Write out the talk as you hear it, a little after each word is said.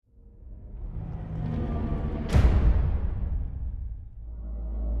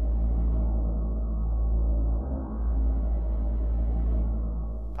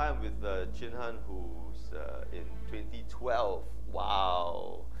I'm with Chin Han, who's in 2012.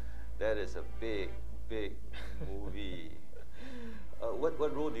 Wow, that is a big, big movie. What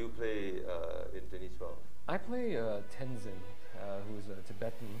role do you play in 2012? I play Tenzin, who's a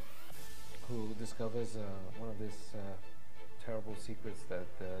Tibetan who discovers one of these terrible secrets that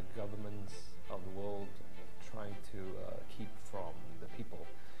the governments of the world trying to keep from the people,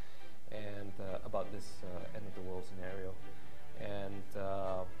 and about this end of the world scenario. And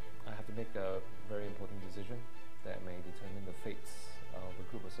I have to make a very important decision that may determine the fates of a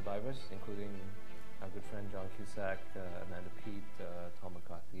group of survivors, including our good friend John Cusack, Amanda Peet, Tom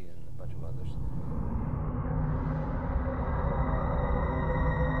McCarthy, and a bunch of others.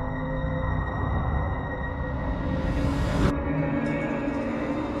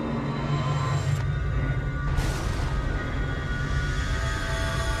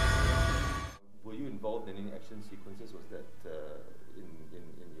 Were you involved in any action sequences? Was that in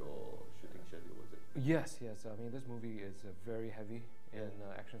your shooting schedule? Was it? Yes. I mean, this movie is very heavy in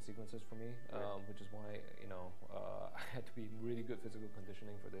action sequences for me, which is why I had to be in really good physical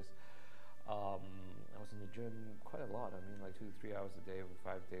conditioning for this. I was in the gym quite a lot. I mean, like 2 to 3 hours a day over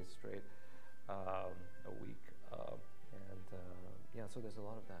 5 days straight, a week, so there's a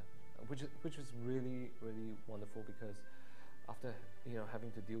lot of that, which is really wonderful, because after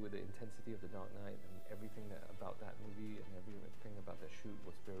having to deal with the intensity of The Dark Knight and everything about that movie and everything about that shoot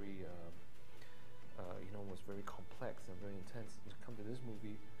was very was very complex and very intense. To come to this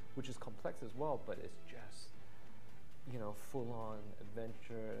movie, which is complex as well, but it's just full-on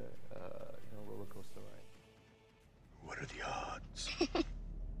adventure, roller coaster ride. What are the odds?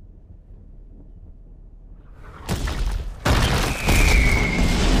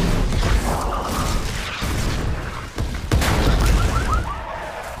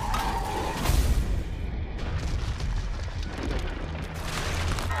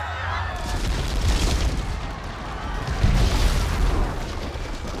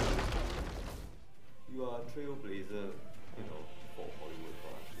 You are a trailblazer, for Hollywood,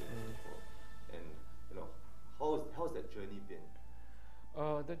 for us, and how's that journey been?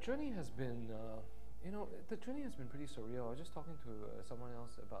 The journey has been, pretty surreal. I was just talking to someone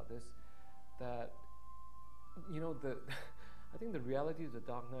else about this, that I think the reality of The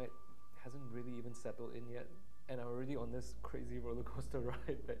Dark Knight hasn't really even settled in yet, and I'm already on this crazy roller coaster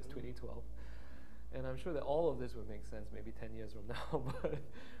ride that is 2012. And I'm sure that all of this would make sense maybe 10 years from now, but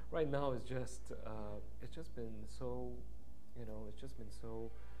right now it's just been so,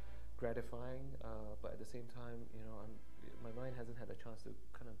 gratifying. But at the same time, my mind hasn't had a chance to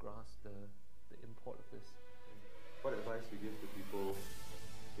kind of grasp the import of this. What advice do you give to people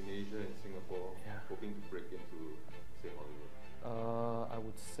in Asia and Singapore hoping to break into, say, Hollywood? I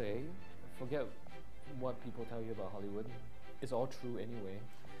would say, forget what people tell you about Hollywood. It's all true anyway.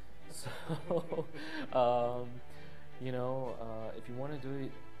 So, if you want to do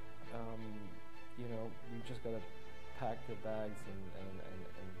it, you just gotta pack your bags and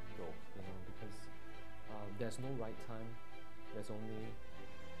go, because there's no right time. There's only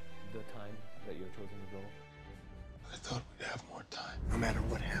the time that you're chosen to go. I thought we'd have more time. No matter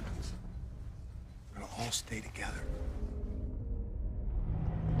what happens, we're gonna all stay together.